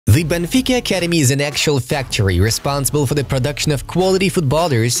The Benfica Academy is an actual factory responsible for the production of quality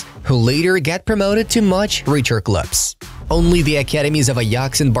footballers who later get promoted to much richer clubs. Only the academies of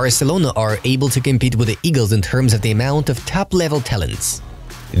Ajax and Barcelona are able to compete with the Eagles in terms of the amount of top-level talents.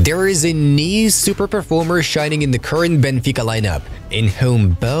 There is a new super performer shining in the current Benfica lineup, in whom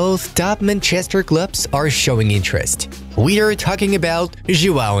both top Manchester clubs are showing interest. We are talking about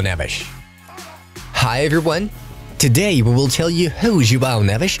João Neves. Hi everyone! Today we will tell you who João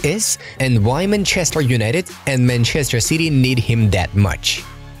Neves is and why Manchester United and Manchester City need him that much.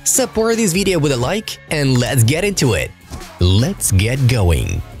 Support this video with a like and let's get into it. Let's get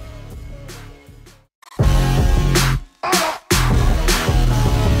going.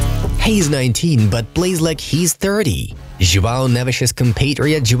 He's 19 but plays like he's 30. João Neves'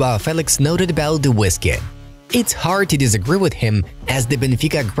 compatriot João Felix noted about the whiskey. It's hard to disagree with him, as the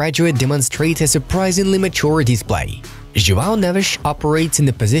Benfica graduate demonstrates a surprisingly mature display. João Neves operates in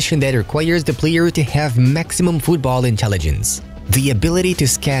the position that requires the player to have maximum football intelligence, the ability to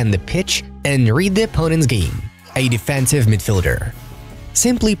scan the pitch and read the opponent's game, a defensive midfielder.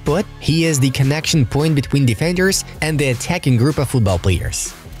 Simply put, he is the connection point between defenders and the attacking group of football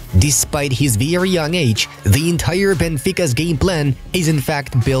players. Despite his very young age, the entire Benfica's game plan is in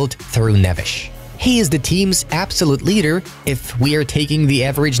fact built through Neves. He is the team's absolute leader if we are taking the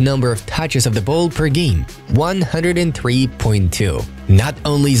average number of touches of the ball per game, 103.2. Not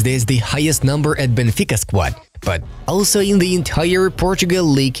only is this the highest number at Benfica squad, but also in the entire Portugal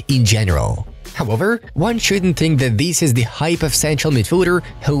league in general. However, one shouldn't think that this is the hype of central midfielder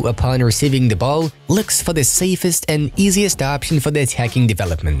who, upon receiving the ball, looks for the safest and easiest option for the attacking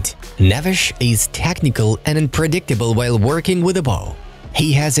development. Neves is technical and unpredictable while working with the ball.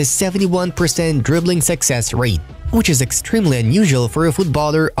 He has a 71% dribbling success rate, which is extremely unusual for a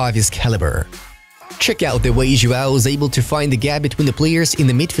footballer of his caliber. Check out the way João is able to find the gap between the players in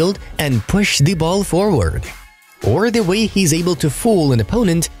the midfield and push the ball forward. Or the way he's able to fool an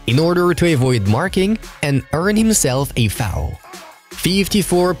opponent in order to avoid marking and earn himself a foul.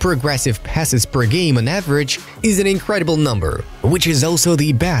 54 progressive passes per game on average is an incredible number, which is also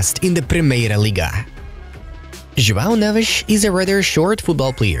the best in the Primeira Liga. João Neves is a rather short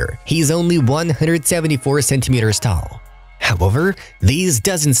football player. He's only 174 centimeters tall. However, this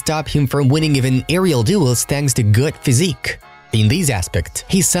doesn't stop him from winning even aerial duels thanks to good physique. In this aspect,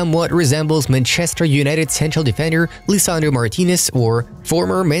 he somewhat resembles Manchester United central defender Lisandro Martinez or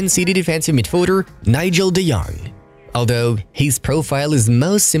former Man City defensive midfielder Nigel de Jong, although his profile is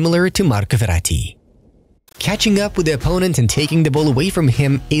most similar to Marco Verratti. Catching up with the opponent and taking the ball away from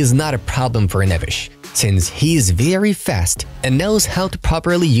him is not a problem for Neves, since he is very fast and knows how to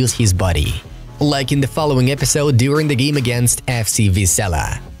properly use his body, like in the following episode during the game against FC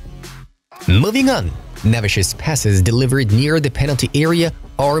Vizela. Moving on, Neves' passes delivered near the penalty area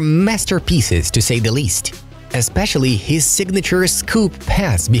are masterpieces to say the least, especially his signature scoop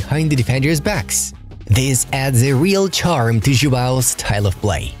pass behind the defenders' backs. This adds a real charm to João's style of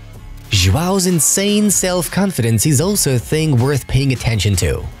play. João's insane self-confidence is also a thing worth paying attention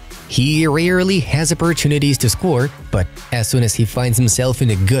to. He rarely has opportunities to score, but as soon as he finds himself in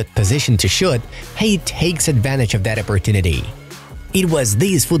a good position to shoot, he takes advantage of that opportunity. It was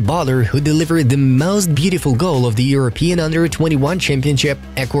this footballer who delivered the most beautiful goal of the European Under-21 Championship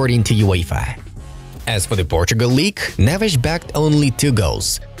according to UEFA. As for the Portugal League, Neves backed only 2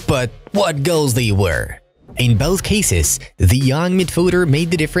 goals, but what goals they were! In both cases, the young midfielder made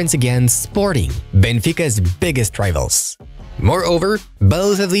the difference against Sporting, Benfica's biggest rivals. Moreover,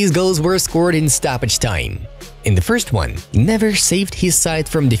 both of these goals were scored in stoppage time. In the first one, Neves saved his side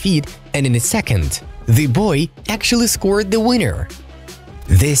from defeat, and in the second, the boy actually scored the winner.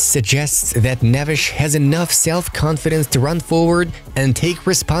 This suggests that Neves has enough self-confidence to run forward and take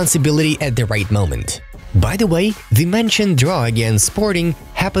responsibility at the right moment. By the way, the mentioned draw against Sporting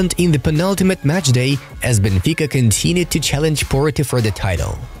happened in the penultimate matchday as Benfica continued to challenge Porto for the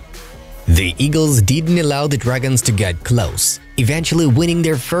title. The Eagles didn't allow the Dragons to get close, eventually winning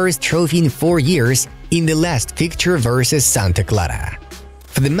their first trophy in 4 years in the last fixture versus Santa Clara.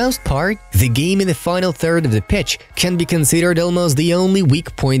 For the most part, the game in the final third of the pitch can be considered almost the only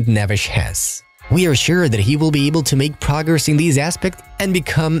weak point Neves has. We are sure that he will be able to make progress in this aspect and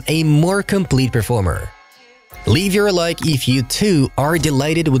become a more complete performer. Leave your like if you too are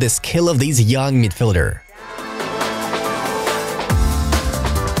delighted with the skill of this young midfielder.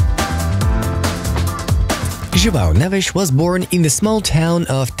 João Neves was born in the small town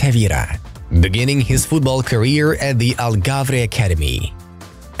of Tavira, beginning his football career at the Algarve Academy.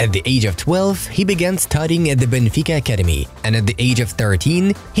 At the age of 12, he began studying at the Benfica Academy, and at the age of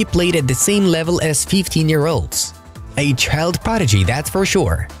 13, he played at the same level as 15-year-olds. A child prodigy, that's for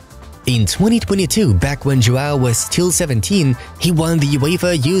sure. In 2022, back when João was still 17, he won the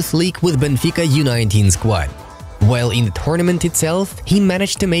UEFA Youth League with Benfica U19 squad. While in the tournament itself, he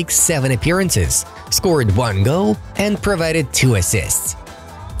managed to make 7 appearances, scored 1 goal, and provided 2 assists.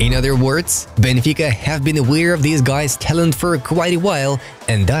 In other words, Benfica have been aware of this guy's talent for quite a while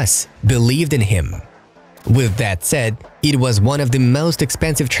and thus believed in him. With that said, it was one of the most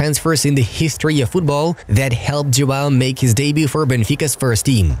expensive transfers in the history of football that helped João make his debut for Benfica's first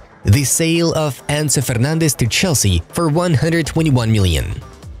team, the sale of Enzo Fernandez to Chelsea for 121 million.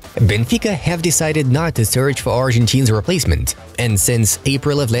 Benfica have decided not to search for Argentina's replacement, and since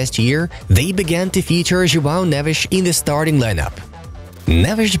April of last year, they began to feature João Neves in the starting lineup.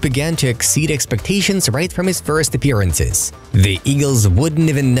 Neves began to exceed expectations right from his first appearances. The Eagles wouldn't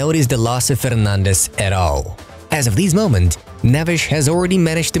even notice the loss of Fernandez at all. As of this moment, Neves has already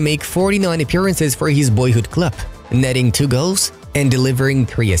managed to make 49 appearances for his boyhood club, netting 2 goals and delivering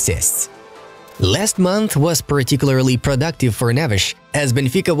 3 assists. Last month was particularly productive for Neves, as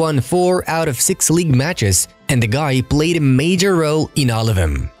Benfica won 4 out of 6 league matches, and the guy played a major role in all of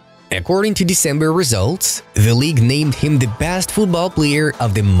them. According to December results, the league named him the best football player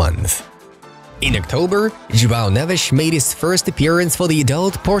of the month. In October, João Neves made his first appearance for the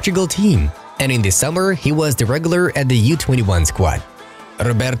adult Portugal team, and in the summer he was the regular at the U21 squad.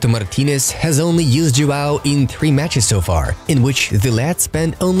 Roberto Martinez has only used João in 3 matches so far, in which the lad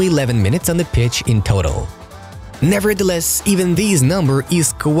spent only 11 minutes on the pitch in total. Nevertheless, even this number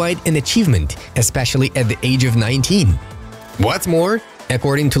is quite an achievement, especially at the age of 19. What's more,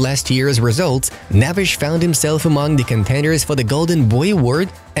 according to last year's results, Neves found himself among the contenders for the Golden Boy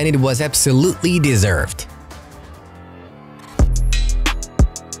Award, and it was absolutely deserved.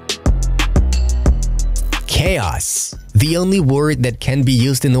 Chaos. The only word that can be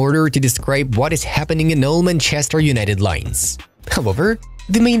used in order to describe what is happening in all Manchester United lines. However,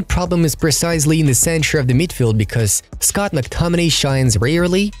 the main problem is precisely in the center of the midfield because Scott McTominay shines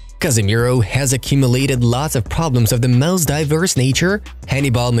rarely, Casemiro has accumulated lots of problems of the most diverse nature,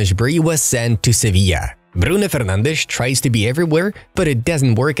 Hannibal Mejbri was sent to Sevilla, Bruno Fernandes tries to be everywhere, but it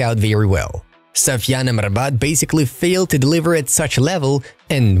doesn't work out very well. Sofyan Amrabat basically failed to deliver at such a level,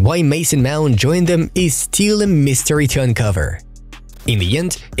 and why Mason Mount joined them is still a mystery to uncover. In the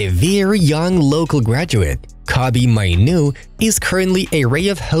end, a very young local graduate, Kobbie Mainoo, is currently a ray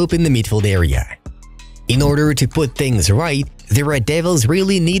of hope in the midfield area. In order to put things right, the Red Devils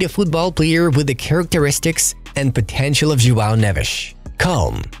really need a football player with the characteristics and potential of João Neves.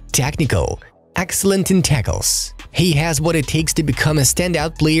 Calm, technical, excellent in tackles. He has what it takes to become a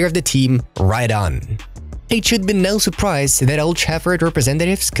standout player of the team right on. It should be no surprise that Old Trafford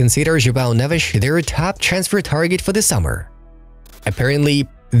representatives consider João Neves their top transfer target for the summer. Apparently,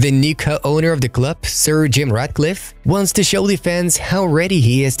 the new co-owner of the club, Sir Jim Ratcliffe, wants to show the fans how ready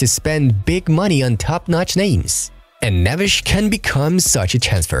he is to spend big money on top-notch names. And Neves can become such a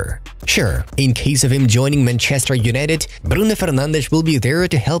transfer. Sure, in case of him joining Manchester United, Bruno Fernandes will be there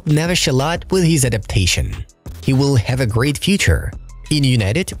to help Neves a lot with his adaptation. He will have a great future, in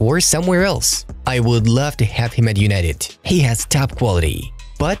United or somewhere else. I would love to have him at United. He has top quality.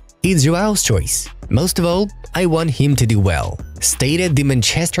 But it's Joao's choice. Most of all, I want him to do well, stated the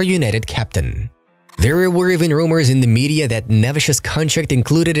Manchester United captain. There were even rumors in the media that Neves' contract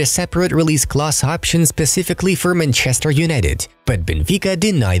included a separate release clause option specifically for Manchester United, but Benfica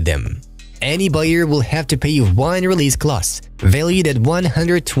denied them. Any buyer will have to pay 1 release clause, valued at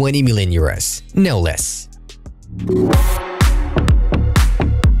 120 million euros, no less.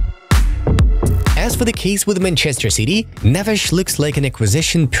 As for the case with Manchester City, Neves looks like an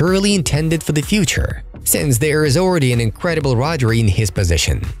acquisition purely intended for the future, since there is already an incredible Rodri in his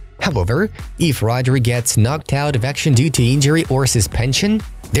position. However, if Rodri gets knocked out of action due to injury or suspension,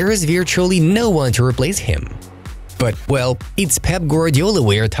 there is virtually no one to replace him. But, well, it's Pep Guardiola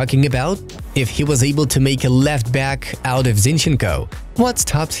we're talking about. If he was able to make a left back out of Zinchenko, what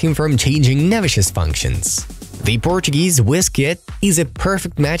stops him from changing Neves' functions? The Portuguese Wizkid is a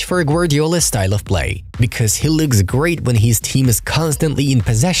perfect match for Guardiola's style of play, because he looks great when his team is constantly in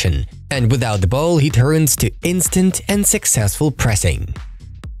possession, and without the ball he turns to instant and successful pressing.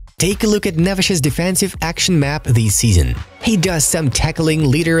 Take a look at Neves' defensive action map this season. He does some tackling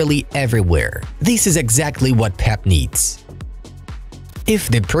literally everywhere. This is exactly what Pep needs. If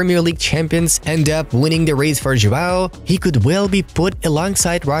the Premier League champions end up winning the race for João, he could well be put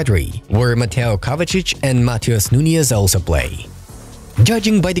alongside Rodri, where Mateo Kovacic and Matheus Nunes also play.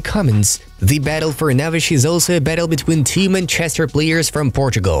 Judging by the comments, the battle for Neves is also a battle between 2 Manchester players from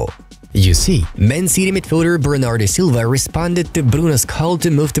Portugal. You see, Man City midfielder Bernardo Silva responded to Bruno's call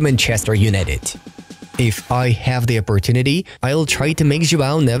to move to Manchester United. If I have the opportunity, I'll try to make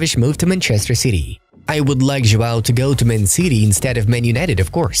João Neves move to Manchester City. I would like João to go to Man City instead of Man United,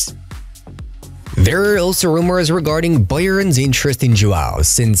 of course. There are also rumors regarding Bayern's interest in João,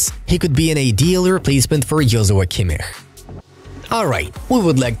 since he could be an ideal replacement for Joshua Kimmich. Alright, we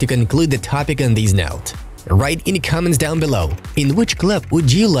would like to conclude the topic on this note. Write in the comments down below, in which club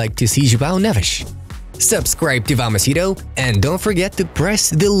would you like to see João Neves? Subscribe to Vamosito and don't forget to press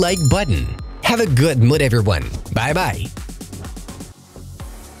the like button. Have a good mood everyone, bye bye!